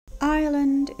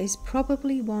Ireland is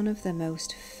probably one of the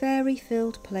most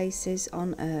fairy-filled places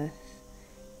on earth.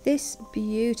 This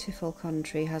beautiful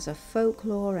country has a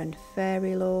folklore and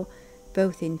fairy lore,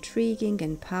 both intriguing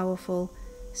and powerful,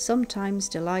 sometimes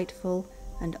delightful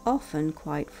and often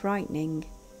quite frightening.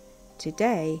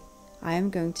 Today, I am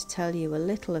going to tell you a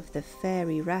little of the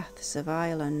fairy Raths of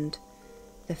Ireland,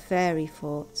 the fairy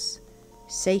forts,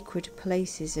 sacred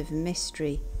places of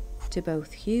mystery to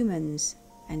both humans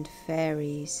and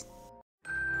fairies.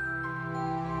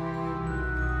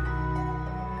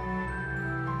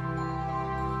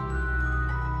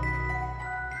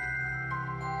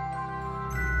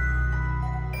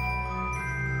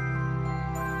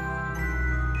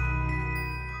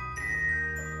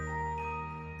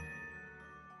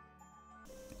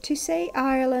 To say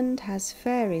Ireland has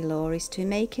fairy lore is to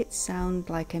make it sound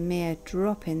like a mere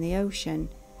drop in the ocean,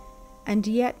 and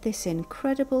yet this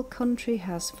incredible country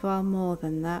has far more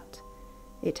than that.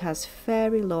 It has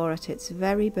fairy lore at its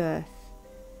very birth.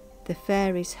 The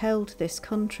fairies held this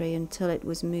country until it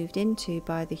was moved into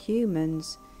by the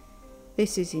humans.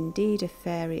 This is indeed a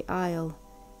fairy isle,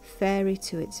 fairy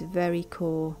to its very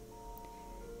core.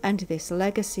 And this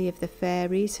legacy of the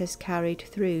fairies has carried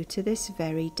through to this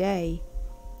very day.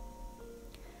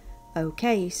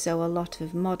 Okay, so a lot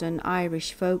of modern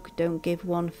Irish folk don't give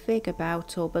one fig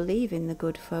about or believe in the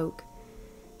good folk.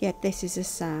 Yet this is a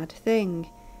sad thing.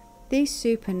 These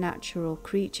supernatural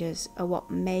creatures are what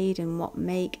made and what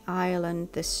make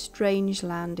Ireland the strange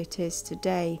land it is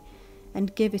today,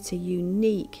 and give it a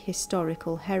unique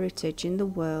historical heritage in the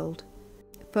world.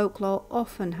 Folklore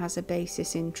often has a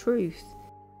basis in truth.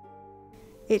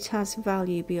 It has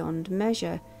value beyond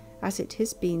measure, as it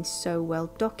has been so well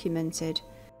documented.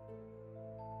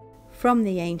 From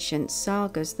the ancient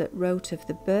sagas that wrote of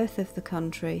the birth of the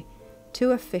country,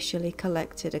 to officially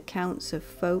collected accounts of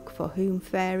folk for whom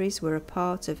fairies were a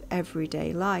part of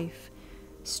everyday life,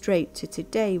 straight to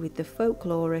today with the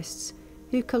folklorists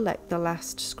who collect the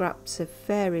last scraps of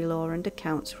fairy lore and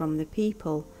accounts from the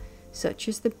people, such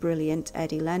as the brilliant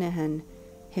Eddie Lenihan,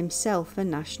 himself a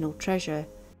national treasure.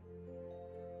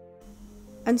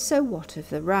 And so what of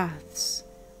the Raths?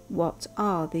 What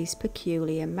are these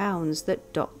peculiar mounds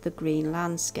that dot the green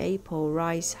landscape or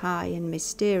rise high and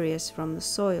mysterious from the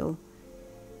soil?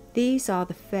 These are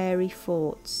the fairy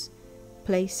forts,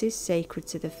 places sacred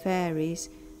to the fairies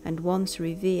and once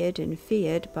revered and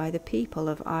feared by the people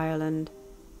of Ireland.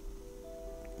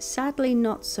 Sadly,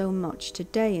 not so much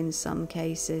today in some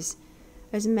cases,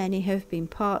 as many have been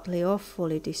partly or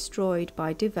fully destroyed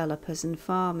by developers and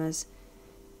farmers.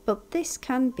 But this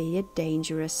can be a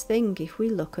dangerous thing if we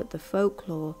look at the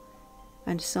folklore,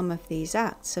 and some of these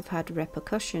acts have had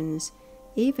repercussions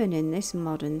even in this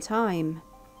modern time.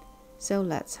 So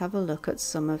let's have a look at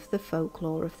some of the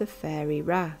folklore of the fairy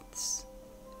Raths.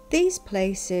 These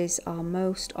places are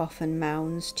most often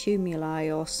mounds,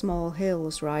 tumuli or small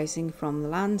hills rising from the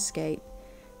landscape,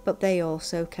 but they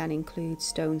also can include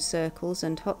stone circles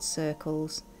and hut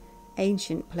circles,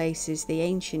 ancient places the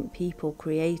ancient people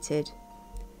created.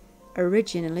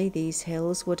 Originally these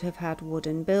hills would have had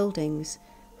wooden buildings,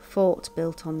 fort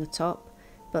built on the top,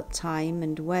 but time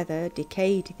and weather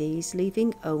decayed these,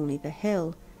 leaving only the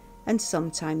hill, and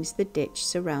sometimes the ditch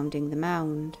surrounding the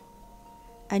mound.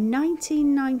 A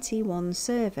 1991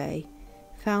 survey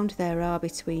found there are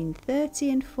between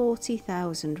 30 and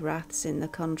 40,000 Raths in the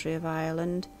country of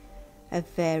Ireland, of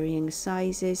varying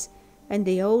sizes, and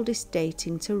the oldest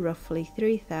dating to roughly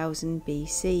 3000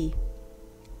 BC.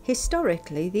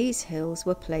 Historically, these hills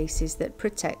were places that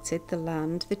protected the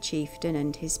land, the chieftain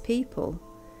and his people,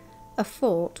 a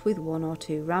fort with one or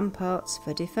two ramparts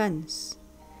for defence.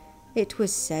 It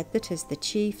was said that as the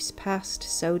chiefs passed,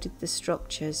 so did the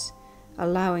structures,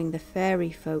 allowing the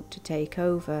fairy folk to take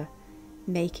over,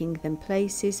 making them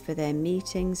places for their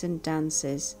meetings and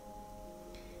dances.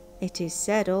 It is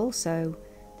said also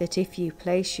that if you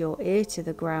place your ear to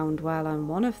the ground while on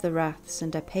one of the Raths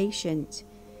and are patient,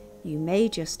 you may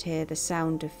just hear the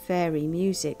sound of fairy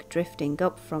music drifting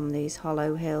up from these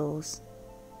hollow hills.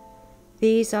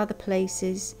 These are the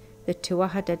places the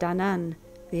Tuatha De Danann,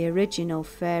 the original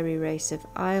fairy race of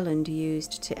Ireland,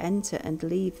 used to enter and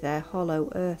leave their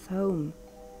hollow earth home.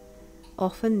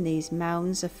 Often these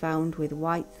mounds are found with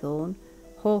whitethorn,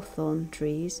 hawthorn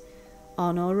trees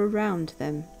on or around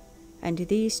them, and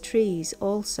these trees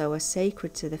also are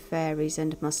sacred to the fairies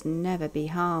and must never be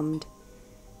harmed.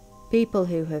 People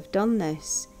who have done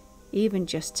this, even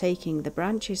just taking the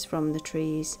branches from the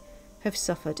trees, have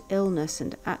suffered illness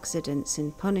and accidents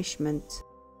in punishment.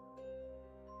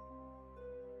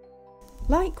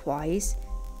 Likewise,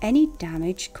 Any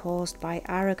damage caused by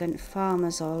arrogant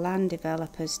farmers or land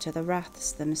developers to the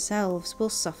Raths themselves will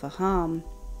suffer harm.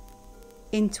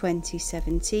 In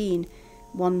 2017,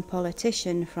 one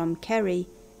politician from Kerry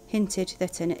hinted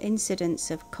that an incidence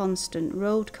of constant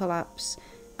road collapse,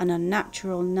 an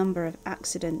unnatural number of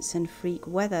accidents and freak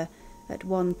weather at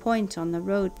one point on the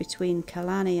road between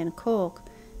Killarney and Cork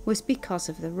was because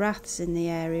of the Raths in the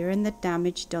area and the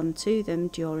damage done to them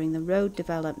during the road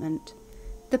development.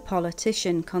 The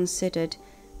politician considered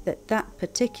that that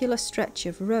particular stretch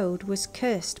of road was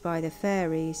cursed by the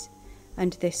fairies,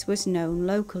 and this was known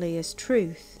locally as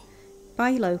truth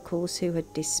by locals who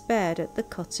had despaired at the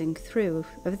cutting through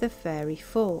of the Faerie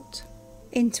Fort.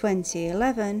 In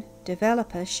 2011,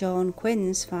 developer Sean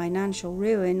Quinn's financial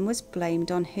ruin was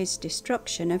blamed on his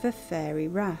destruction of a fairy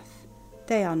rath.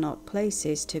 They are not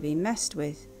places to be messed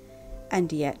with,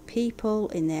 and yet people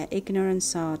in their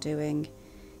ignorance are doing.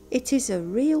 It is a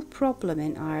real problem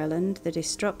in Ireland, the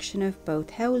destruction of both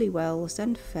holy wells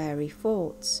and fairy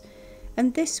forts,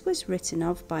 and this was written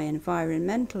of by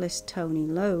environmentalist Tony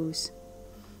Lowes.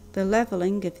 The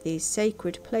levelling of these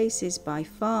sacred places by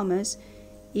farmers,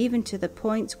 even to the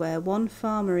point where one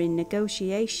farmer in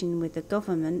negotiation with the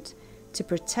government to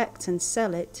protect and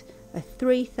sell it, a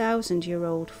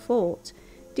 3,000-year-old fort,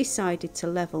 decided to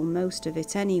level most of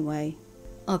it anyway.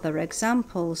 Other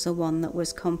examples are one that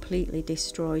was completely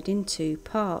destroyed in 2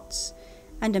 parts,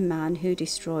 and a man who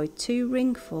destroyed 2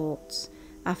 ring forts,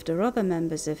 after other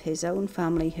members of his own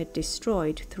family had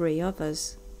destroyed 3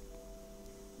 others.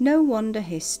 No wonder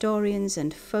historians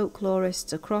and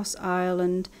folklorists across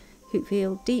Ireland who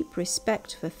feel deep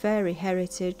respect for fairy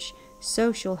heritage,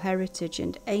 social heritage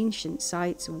and ancient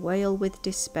sites wail with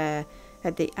despair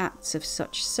at the acts of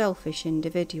such selfish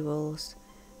individuals.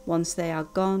 Once they are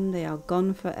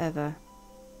gone forever.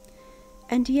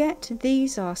 And yet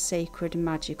these are sacred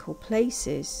magical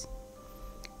places.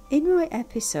 In my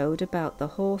episode about the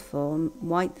hawthorn,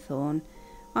 whitethorn,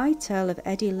 I tell of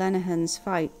Eddie Lenihan's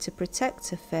fight to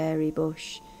protect a fairy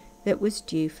bush that was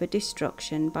due for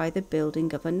destruction by the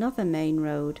building of another main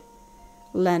road.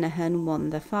 Lenihan won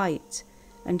the fight,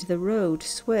 and the road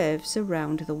swerves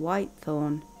around the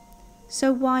whitethorn.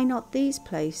 So why not these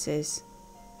places?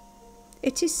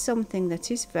 It is something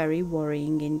that is very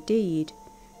worrying indeed,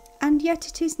 and yet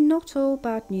it is not all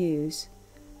bad news.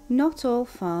 Not all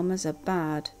farmers are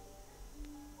bad.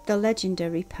 The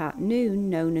legendary Pat Noone,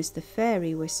 known as the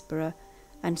Fairy Whisperer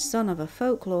and son of a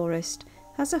folklorist,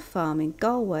 has a farm in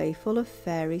Galway full of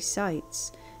fairy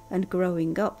sites, and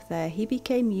growing up there he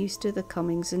became used to the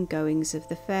comings and goings of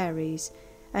the fairies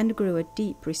and grew a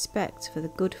deep respect for the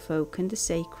good folk and the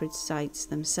sacred sites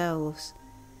themselves.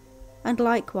 And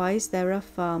likewise there are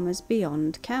farmers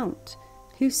beyond count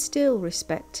who still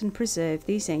respect and preserve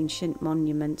these ancient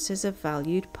monuments as a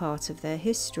valued part of their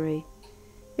history.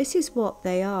 This is what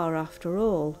they are after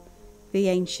all, the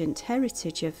ancient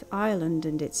heritage of Ireland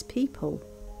and its people.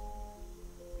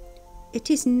 It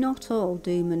is not all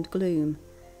doom and gloom.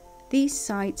 These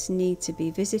sites need to be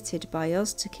visited by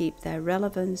us to keep their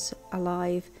relevance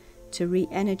alive, to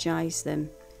re-energise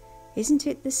them. Isn't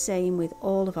it the same with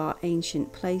all of our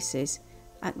ancient places?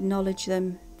 Acknowledge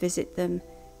them, visit them,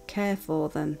 care for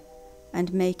them,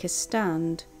 and make a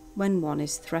stand when one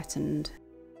is threatened.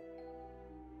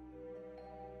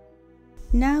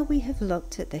 Now we have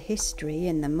looked at the history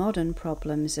and the modern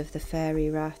problems of the fairy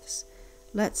raths,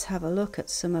 let's have a look at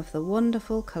some of the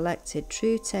wonderful collected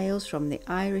true tales from the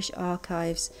Irish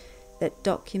archives that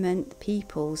document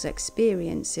people's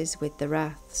experiences with the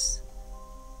raths.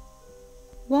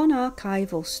 One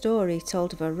archival story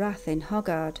told of a rath in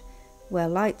Hoggard, where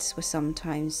lights were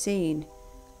sometimes seen.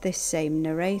 This same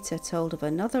narrator told of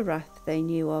another rath they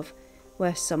knew of,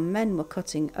 where some men were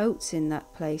cutting oats in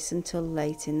that place until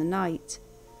late in the night.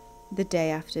 The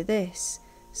day after this,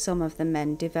 some of the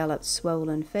men developed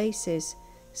swollen faces,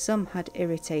 some had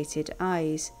irritated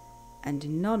eyes,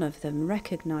 and none of them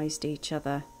recognised each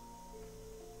other.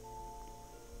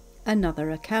 Another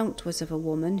account was of a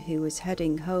woman who was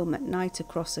heading home at night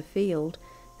across a field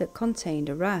that contained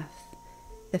a rath.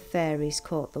 The fairies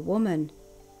caught the woman,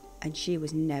 and she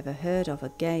was never heard of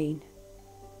again.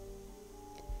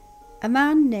 A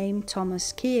man named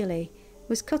Thomas Keeley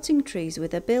was cutting trees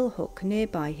with a billhook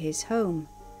nearby his home,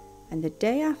 and the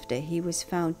day after he was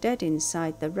found dead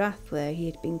inside the rath where he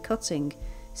had been cutting,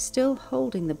 still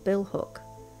holding the billhook.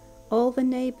 All the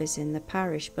neighbours in the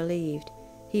parish believed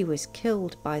he was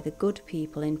killed by the good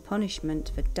people in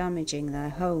punishment for damaging their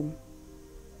home.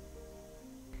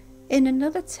 In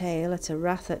another tale, at a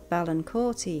rath at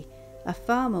Ballincourty, a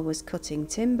farmer was cutting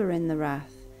timber in the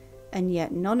rath, and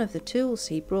yet none of the tools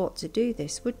he brought to do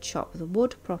this would chop the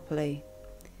wood properly.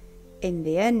 In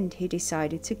the end, he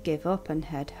decided to give up and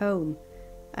head home,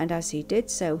 and as he did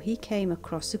so, he came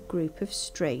across a group of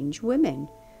strange women,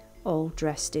 all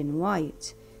dressed in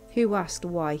white, who asked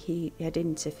why he had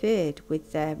interfered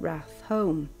with their Rath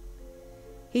home.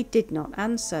 He did not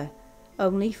answer,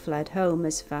 only fled home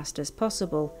as fast as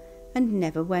possible, and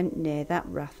never went near that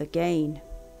Rath again.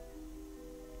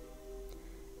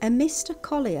 A Mr.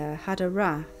 Collier had a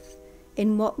Rath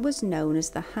in what was known as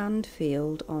the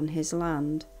Handfield on his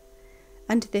land,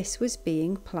 and this was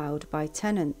being ploughed by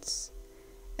tenants.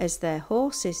 As their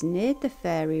horses neared the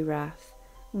fairy Rath,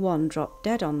 one dropped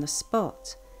dead on the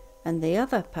spot, and the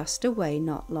other passed away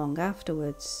not long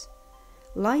afterwards.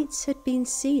 Lights had been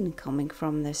seen coming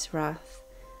from this Rath,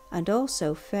 and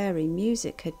also fairy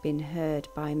music had been heard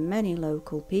by many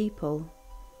local people.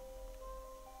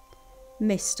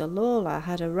 Mr. Lawler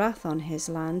had a Rath on his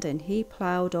land, and he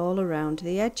ploughed all around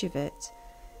the edge of it.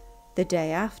 The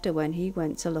day after, when he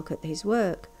went to look at his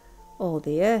work, all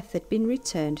the earth had been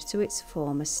returned to its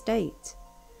former state.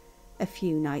 A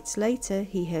few nights later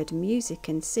he heard music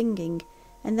and singing,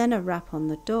 and then a rap on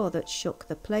the door that shook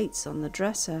the plates on the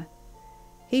dresser.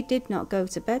 He did not go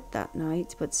to bed that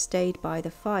night, but stayed by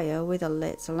the fire with a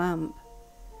lit lamp.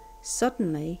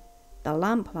 Suddenly the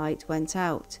lamplight went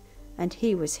out, and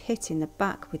he was hit in the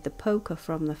back with the poker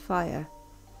from the fire.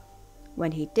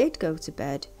 When he did go to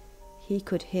bed, he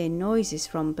could hear noises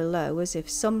from below as if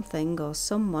something or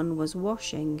someone was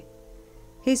washing.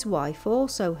 His wife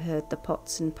also heard the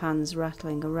pots and pans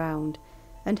rattling around,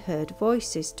 and heard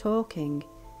voices talking.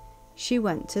 She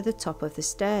went to the top of the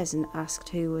stairs and asked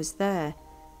who was there,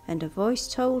 and a voice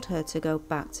told her to go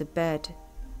back to bed.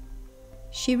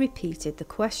 She repeated the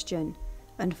question,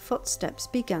 and footsteps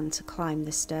began to climb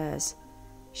the stairs.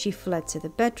 She fled to the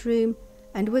bedroom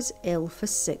and was ill for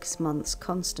 6 months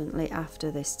constantly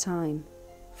after this time.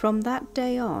 From that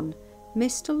day on,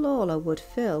 Mr. Lawler would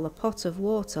fill a pot of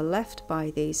water left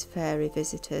by these fairy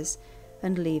visitors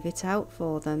and leave it out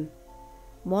for them.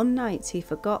 One night he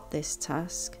forgot this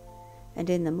task, and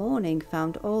in the morning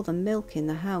found all the milk in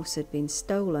the house had been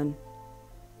stolen.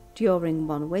 During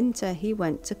one winter he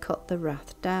went to cut the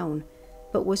Rath down,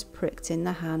 but was pricked in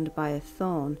the hand by a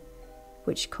thorn,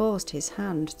 which caused his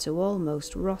hand to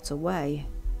almost rot away.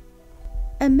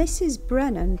 A Mrs.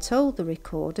 Brennan told the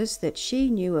recorders that she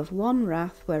knew of one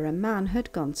Rath where a man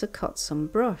had gone to cut some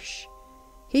brush.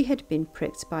 He had been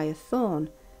pricked by a thorn,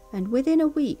 and within a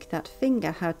week that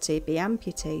finger had to be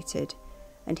amputated,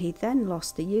 and he then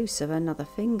lost the use of another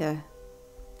finger.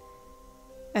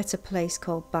 At a place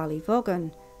called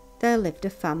Ballyvogan, there lived a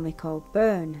family called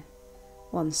Byrne.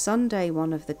 One Sunday,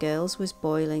 one of the girls was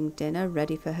boiling dinner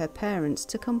ready for her parents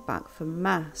to come back from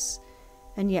Mass,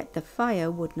 and yet the fire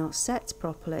would not set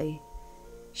properly.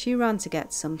 She ran to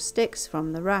get some sticks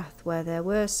from the Rath where there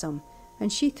were some,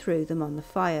 and she threw them on the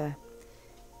fire.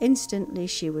 Instantly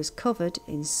she was covered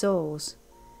in sores.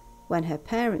 When her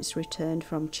parents returned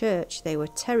from church, they were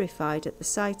terrified at the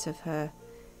sight of her.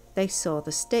 They saw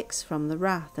the sticks from the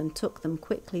Rath and took them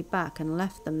quickly back and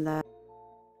left them there.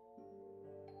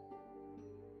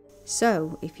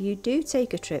 So, if you do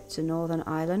take a trip to Northern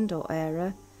Ireland or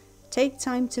Éire, take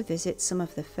time to visit some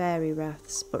of the fairy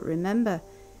Raths, but remember,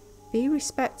 be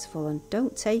respectful and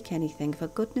don't take anything, for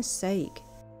goodness sake.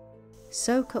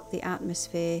 Soak up the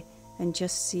atmosphere and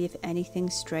just see if anything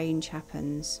strange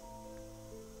happens.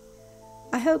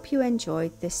 I hope you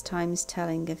enjoyed this time's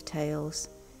telling of tales.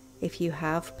 If you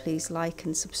have, please like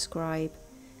and subscribe,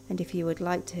 and if you would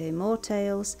like to hear more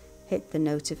tales, hit the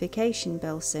notification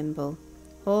bell symbol.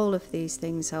 All of these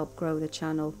things help grow the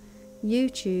channel.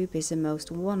 YouTube is a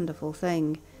most wonderful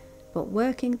thing, but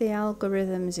working the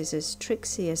algorithms is as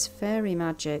tricksy as fairy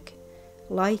magic.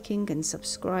 Liking and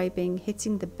subscribing,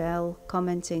 hitting the bell,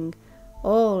 commenting,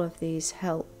 all of these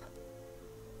help.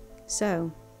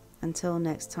 So, until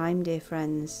next time, dear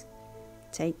friends,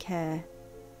 take care,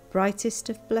 brightest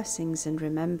of blessings, and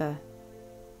remember,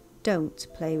 don't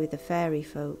play with the fairy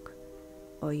folk,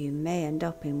 or you may end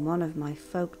up in one of my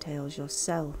folk tales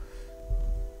yourself.